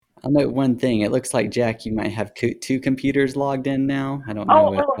I'll note one thing. It looks like, Jack, you might have two computers logged in now. I don't Oh,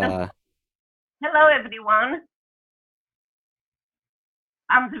 know if oh, hello everyone.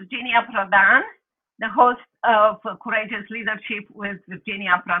 I'm Virginia Prodan, the host of Courageous Leadership with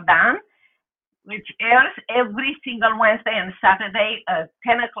Virginia Prodan, which airs every single Wednesday and Saturday at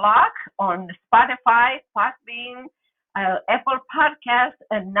 10 o'clock on Spotify, Podbean, Apple Podcast,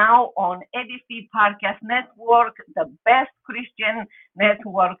 and now on ADF Podcast Network, the best Christian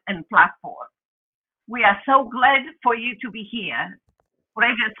network and platform. We are so glad for you to be here.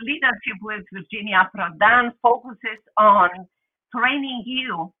 Courageous Leadership with Virginia Prodan focuses on training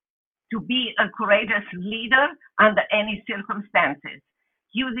you to be a courageous leader under any circumstances.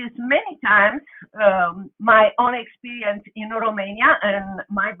 Uses many times my own experience in Romania, and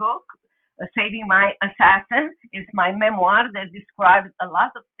my book, Saving My Assassin, is my memoir that describes a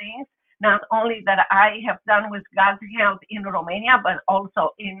lot of things, not only that I have done with God's help in Romania, but also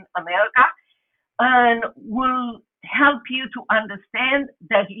in America, and will help you to understand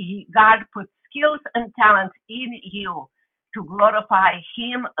that God put skills and talents in you to glorify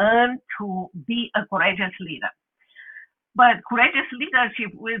Him and to be a courageous leader. But courageous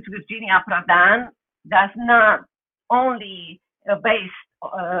leadership with Virginia Prodan does not only base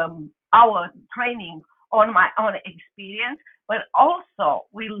our training on my own experience, but also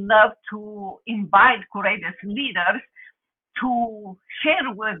we love to invite courageous leaders to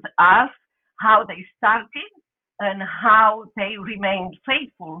share with us how they started and how they remained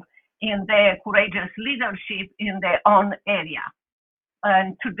faithful in their courageous leadership in their own area.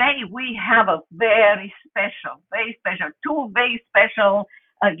 And today we have a two very special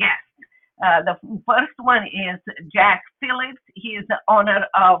guests. The first one is Jack Phillips. He is the owner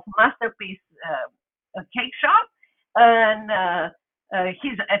of Masterpiece Cake Shop, and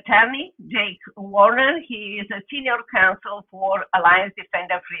his attorney, Jake Warner. He is a senior counsel for Alliance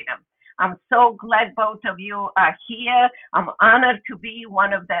Defender Freedom. I'm so glad both of you are here. I'm honored to be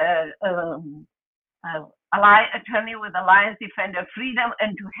one of the attorney with Alliance Defender Freedom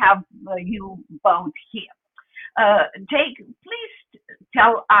and to have you both here. Jake, please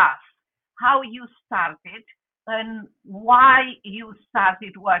tell us how you started and why you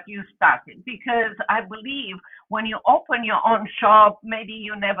started what you started. Because I believe when you open your own shop, maybe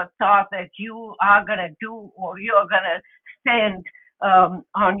you never thought that you are going to do or you're going to stand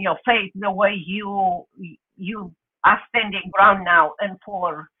on your faith the way you are standing ground now and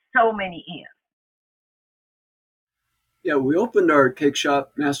for so many years. Yeah, we opened our cake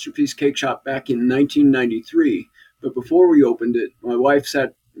shop, Masterpiece Cake Shop, back in 1993. But before we opened it, my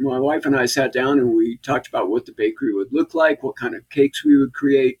wife and I sat down and we talked about what the bakery would look like, what kind of cakes we would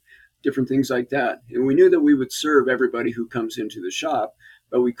create, different things like that. And we knew that we would serve everybody who comes into the shop,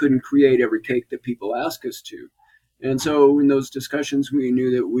 but we couldn't create every cake that people ask us to. And so in those discussions, we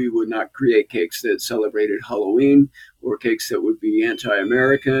knew that we would not create cakes that celebrated Halloween or cakes that would be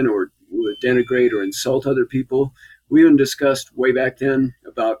anti-American or would denigrate or insult other people. We even discussed way back then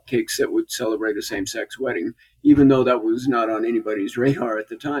about cakes that would celebrate a same-sex wedding, even though that was not on anybody's radar at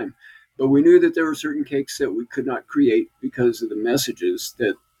the time. But we knew that there were certain cakes that we could not create because of the messages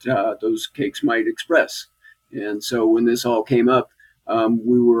that those cakes might express. And so when this all came up,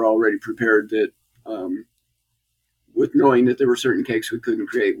 we were already prepared that with knowing that there were certain cakes we couldn't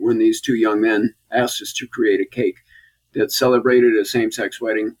create. When these two young men asked us to create a cake that celebrated a same-sex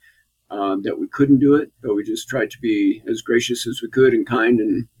wedding, that we couldn't do it, but we just tried to be as gracious as we could and kind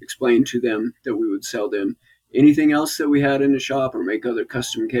and explain to them that we would sell them anything else that we had in the shop or make other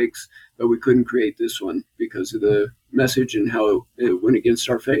custom cakes, but we couldn't create this one because of the message and how it went against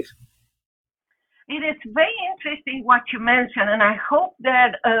our faith. It is very interesting what you mentioned, and I hope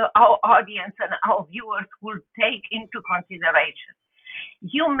that our audience and our viewers will take into consideration.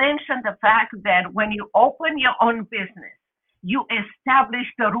 You mentioned the fact that when you open your own business, you establish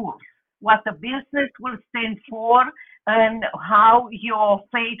the rules, what the business will stand for, and how your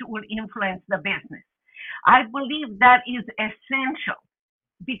faith will influence the business. I believe that is essential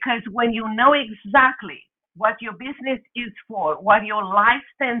because when you know exactly what your business is for, what your life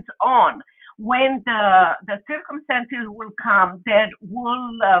stands on, when the circumstances will come that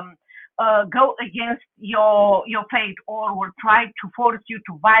will go against your faith or will try to force you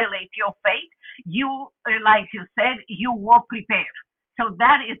to violate your faith, you, like you said, you were prepared. So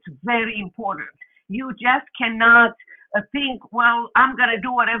that is very important. You just cannot think, well, I'm going to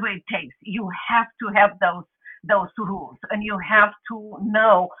do whatever it takes. You have to have those rules, and you have to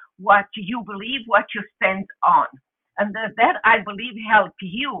know what you believe, what you stand on. And that, I believe, helped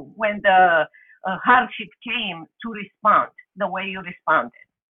you when the hardship came to respond the way you responded.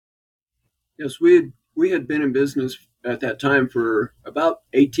 Yes, we had been in business at that time for about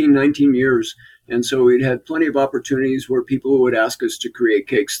 18, 19 years. And so we'd had plenty of opportunities where people would ask us to create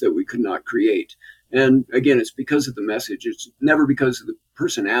cakes that we could not create. And again, it's because of the message. It's never because of the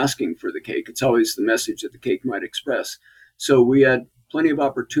person asking for the cake. It's always the message that the cake might express. So we had plenty of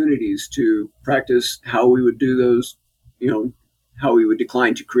opportunities to practice how we would do those, how we would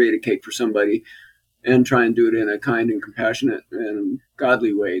decline to create a cake for somebody and try and do it in a kind and compassionate and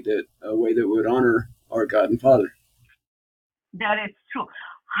godly way, a way that would honor our God and Father. That is true.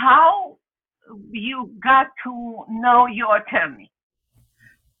 How you got to know your attorney?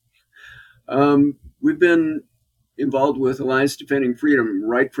 We've been involved with Alliance Defending Freedom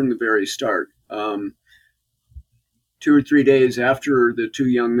right from the very start. 2 or 3 days after the two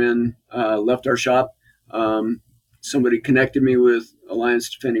young men left our shop, somebody connected me with Alliance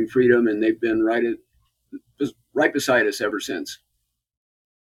Defending Freedom, and they've been right beside us ever since.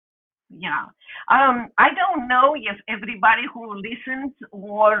 Yeah. I don't know if everybody who listens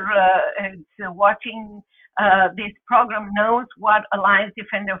or is watching this program knows what Alliance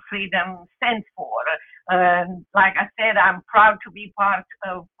Defender Freedom stands for. Like I said, I'm proud to be part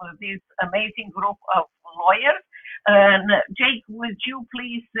of this amazing group of lawyers. And Jake, would you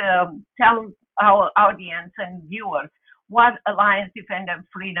please tell our audience and viewers what Alliance Defender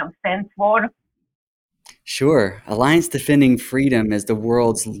Freedom stands for? Sure. Alliance Defending Freedom is the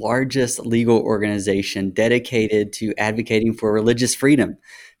world's largest legal organization dedicated to advocating for religious freedom,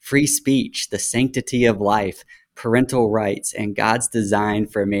 free speech, the sanctity of life, parental rights, and God's design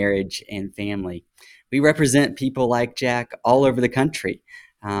for marriage and family. We represent people like Jack all over the country,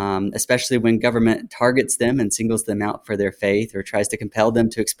 especially when government targets them and singles them out for their faith or tries to compel them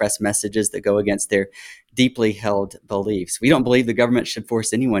to express messages that go against their deeply held beliefs. We don't believe the government should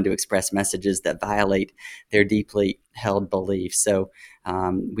force anyone to express messages that violate their deeply held beliefs. So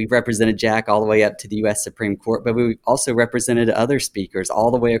we've represented Jack all the way up to the U.S. Supreme Court, but we've also represented other speakers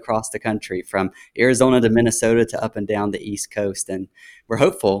all the way across the country, from Arizona to Minnesota to up and down the East Coast. And we're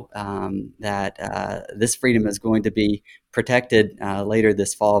hopeful that this freedom is going to be protected later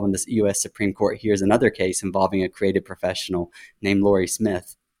this fall when the U.S. Supreme Court hears another case involving a creative professional named Lori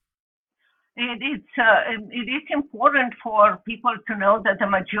Smith. It is important for people to know that the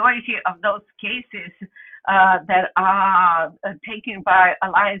majority of those cases that are taken by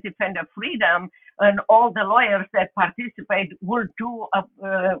Alliance Defender Freedom and all the lawyers that participate will do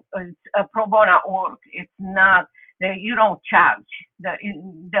a pro bono work. It's not you don't charge the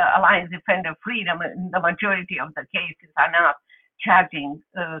Alliance Defender Freedom, and the majority of the cases are not charging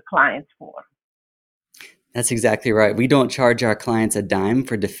clients for. That's exactly right. We don't charge our clients a dime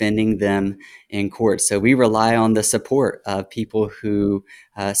for defending them in court. So we rely on the support of people who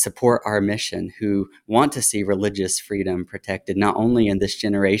support our mission, who want to see religious freedom protected, not only in this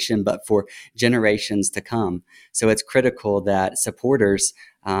generation, but for generations to come. So it's critical that supporters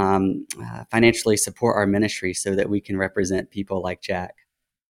financially support our ministry so that we can represent people like Jack.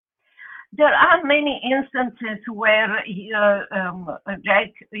 There are many instances where, Jack,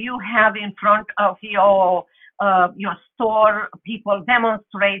 you have in front of your store people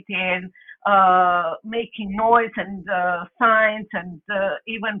demonstrating, making noise and signs, and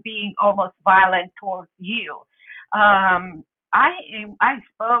even being almost violent towards you. I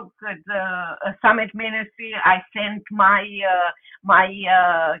spoke at the Summit Ministry. I sent my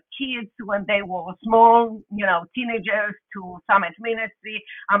kids when they were small, teenagers, to Summit Ministry.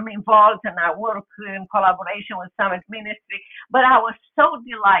 I'm involved and I work in collaboration with Summit Ministry. But I was so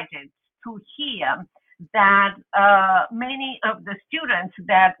delighted to hear that many of the students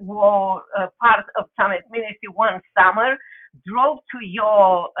that were part of Summit Ministry one summer drove to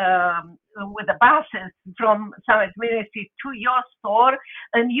your with the buses from Summit Ministry to your store,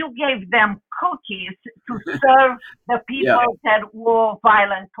 and you gave them cookies to serve the people that were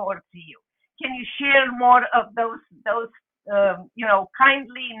violent towards you. Can you share more of those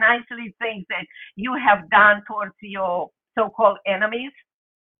kindly, nicely things that you have done towards your so-called enemies?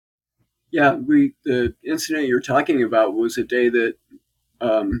 Yeah, the incident you're talking about was a day that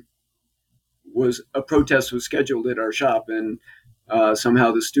was a protest was scheduled at our shop, and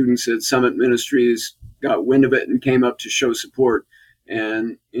somehow the students at Summit Ministries got wind of it and came up to show support.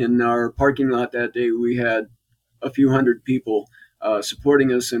 And in our parking lot that day, we had a few hundred people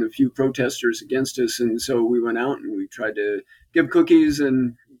supporting us and a few protesters against us. And so we went out and we tried to give cookies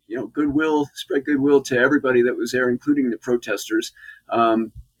and goodwill, spread goodwill to everybody that was there, including the protesters,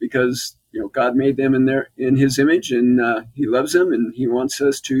 because God made them in His image, and He loves them, and He wants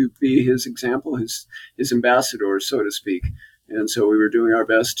us to be His example, His ambassadors, so to speak. And so we were doing our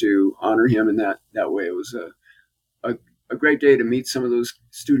best to honor Him in that way. It was a great day to meet some of those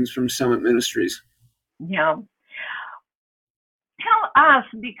students from Summit Ministries. Yeah. us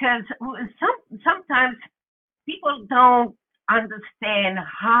because sometimes people don't understand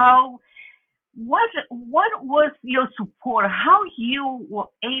what was your support, how you were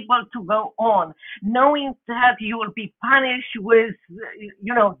able to go on, knowing that you will be punished with,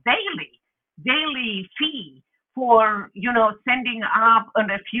 daily fee for, standing up and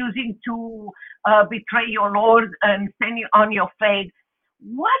refusing to betray your Lord and standing on your faith.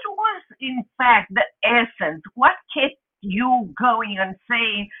 What was, in fact, the essence? What kept you going and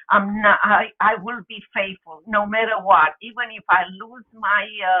saying, I will be faithful no matter what, even if I lose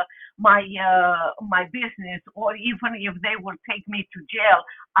my business, or even if they will take me to jail,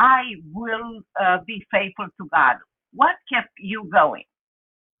 I will be faithful to God. What kept you going?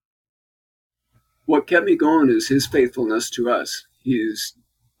 What kept me going is his faithfulness to us. He's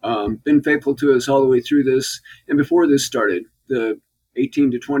been faithful to us all the way through this. And before this started, the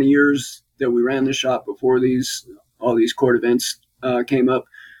 18 to 20 years that we ran the shop before all these court events came up,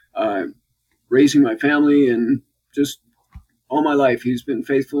 raising my family and just all my life, he's been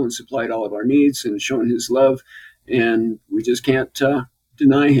faithful and supplied all of our needs and shown his love. And we just can't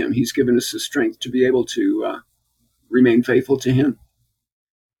deny him. He's given us the strength to be able to remain faithful to him.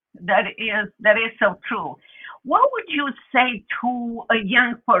 That is so true. What would you say to a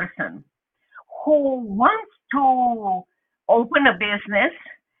young person who wants to open a business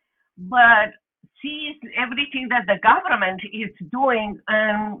but sees everything that the government is doing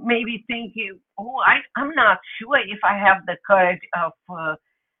and maybe thinking, I'm not sure if I have the courage of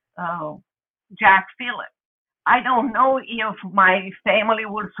Jack Phillips. I don't know if my family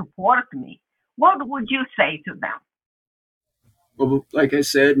will support me. What would you say to them? Well, like I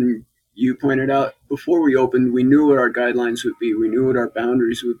said, and you pointed out, before we opened, we knew what our guidelines would be. We knew what our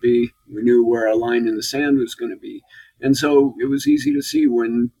boundaries would be. We knew where our line in the sand was going to be. And so it was easy to see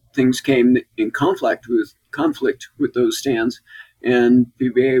when things came in conflict with those stands, and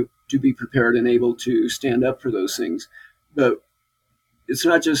to be prepared and able to stand up for those things. But it's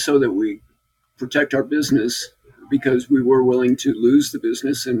not just so that we protect our business, because we were willing to lose the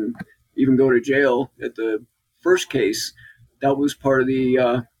business and even go to jail at the first case. That was part of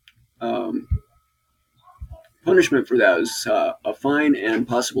the punishment for that, was a fine and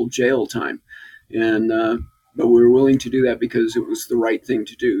possible jail time. And but we were willing to do that because it was the right thing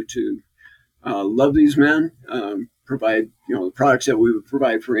to do, to love these men, provide the products that we would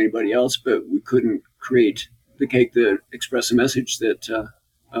provide for anybody else, but we couldn't create the cake that expressed a message that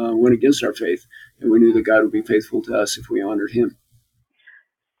went against our faith. And we knew that God would be faithful to us if we honored him.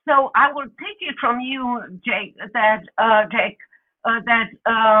 So I will take it from you, Jake, that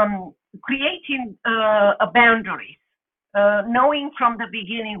creating a boundary, knowing from the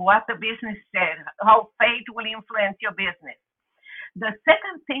beginning what the business said, how faith will influence your business. The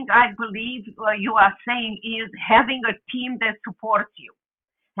second thing I believe you are saying is having a team that supports you,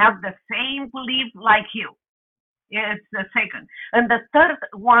 have the same belief like you. It's the second. And the third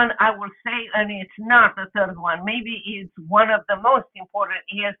one, I will say, and it's not the third one, maybe it's one of the most important,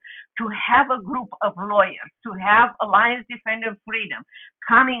 is to have a group of lawyers, to have Alliance Defender Freedom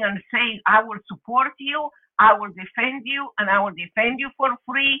coming and saying, I will support you, I will defend you, and I will defend you for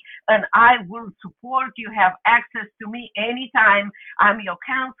free, and I will support you, have access to me anytime. I'm your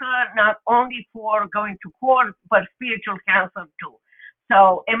counselor, not only for going to court, but spiritual counsel too.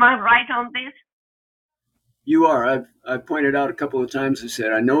 So am I right on this? You are. I've pointed out a couple of times, I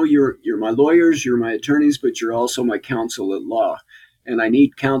said, I know you're my lawyers, you're my attorneys, but you're also my counsel at law. And I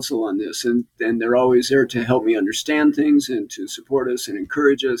need counsel on this. And they're always there to help me understand things and to support us and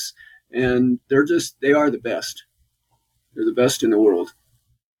encourage us. And they are the best. They're the best in the world.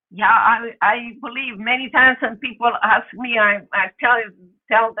 Yeah, I believe many times when people ask me, I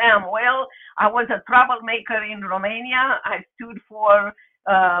tell them, well, I was a troublemaker in Romania. I stood for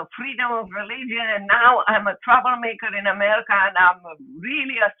freedom of religion, and now I'm a troublemaker in America, and I'm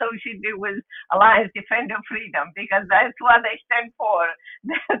really associated with Alliance Defender Freedom, because that's what they stand for.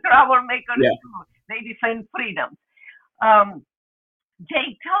 The troublemakers too. They defend freedom.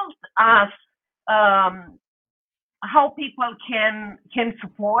 Jay, tell us how people can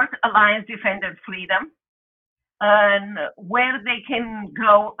support Alliance Defender Freedom and where they can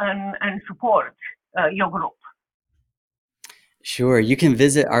go and support your group. Sure. You can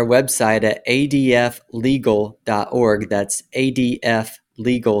visit our website at adflegal.org. That's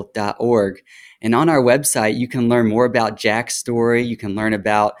adflegal.org. And on our website, you can learn more about Jack's story. You can learn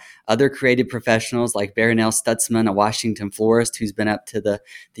about other creative professionals like Baronel Stutzman, a Washington florist who's been up to the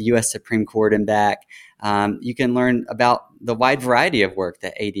U.S. Supreme Court and back. You can learn about the wide variety of work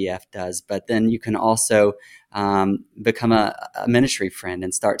that ADF does, but then you can also become a ministry friend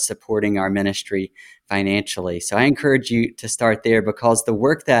and start supporting our ministry financially. So I encourage you to start there, because the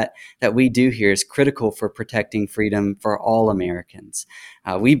work that we do here is critical for protecting freedom for all Americans.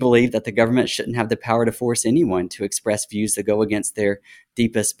 We believe that the government shouldn't have the power to force anyone to express views that go against their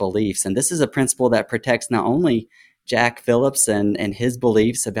deepest beliefs. And this is a principle that protects not only Jack Phillips and his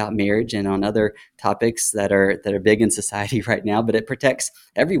beliefs about marriage and on other topics that are big in society right now, but it protects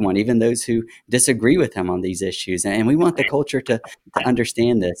everyone, even those who disagree with him on these issues. And we want the culture to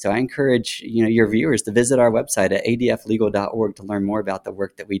understand this. So I encourage your viewers to visit our website at adflegal.org to learn more about the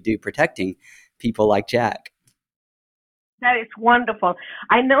work that we do protecting people like Jack. That is wonderful.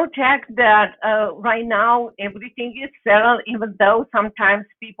 I know, Jack, that right now everything is settled, even though sometimes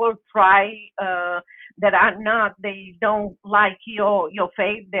people try they don't like your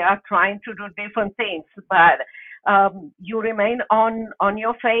faith. They are trying to do different things, but you remain on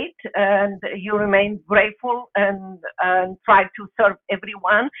your faith, and you remain grateful and try to serve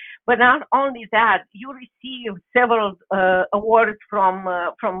everyone. But not only that, you receive several awards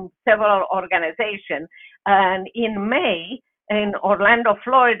from several organizations. And in May, in Orlando,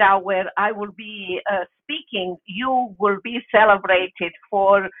 Florida, where I will be speaking, you will be celebrated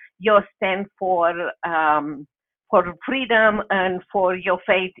for your stand for freedom and for your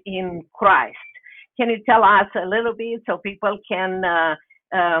faith in Christ. Can you tell us a little bit so people can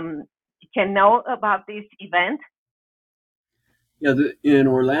know about this event? Yeah, in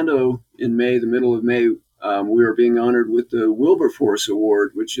Orlando in May, the middle of May, we are being honored with the Wilberforce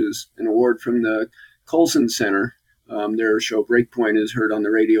Award, which is an award from the Colson Center. Their show Breakpoint is heard on the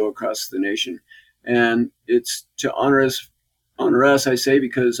radio across the nation. And it's to honor us, I say,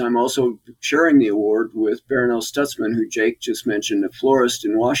 because I'm also sharing the award with Baronelle Stutzman, who Jake just mentioned, a florist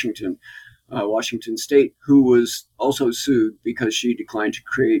in Washington State, who was also sued because she declined to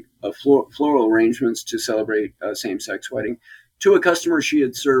create floral arrangements to celebrate a same-sex wedding to a customer she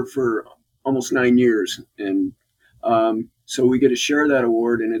had served for almost 9 years. And so we get to share that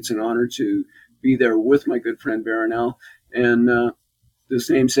award, and it's an honor to be there with my good friend Baronelle and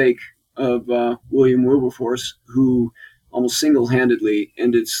this namesake of William Wilberforce, who almost single-handedly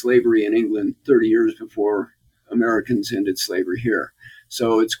ended slavery in England 30 years before Americans ended slavery here.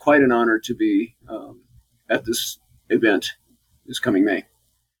 So it's quite an honor to be at this event this coming May.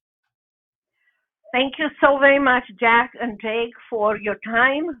 Thank you so very much, Jack and Jake, for your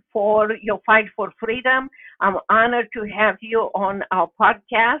time, for your fight for freedom. I'm honored to have you on our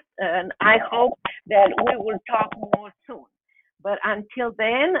podcast, and I hope that we will talk more soon. But until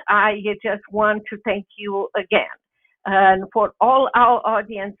then, I just want to thank you again. And for all our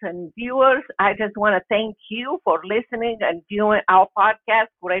audience and viewers, I just want to thank you for listening and viewing our podcast,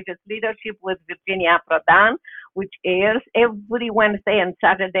 Courageous Leadership with Virginia Prodan, which airs every Wednesday and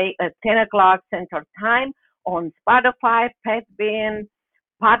Saturday at 10 o'clock Central Time on Spotify, Podbean,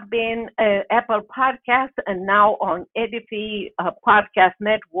 Apple Podcasts, and now on Edify Podcast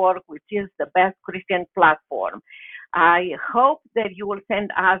Network, which is the best Christian platform. I hope that you will send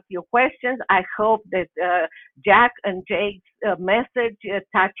us your questions. I hope that Jack and Jake's message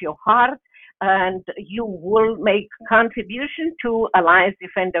touch your heart, and you will make contribution to Alliance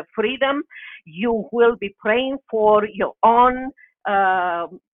Defender Freedom. You will be praying for your own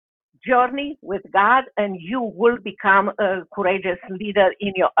journey with God, and you will become a courageous leader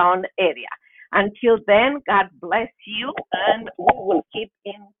in your own area. Until then, God bless you, and we will keep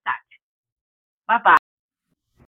in touch. Bye-bye.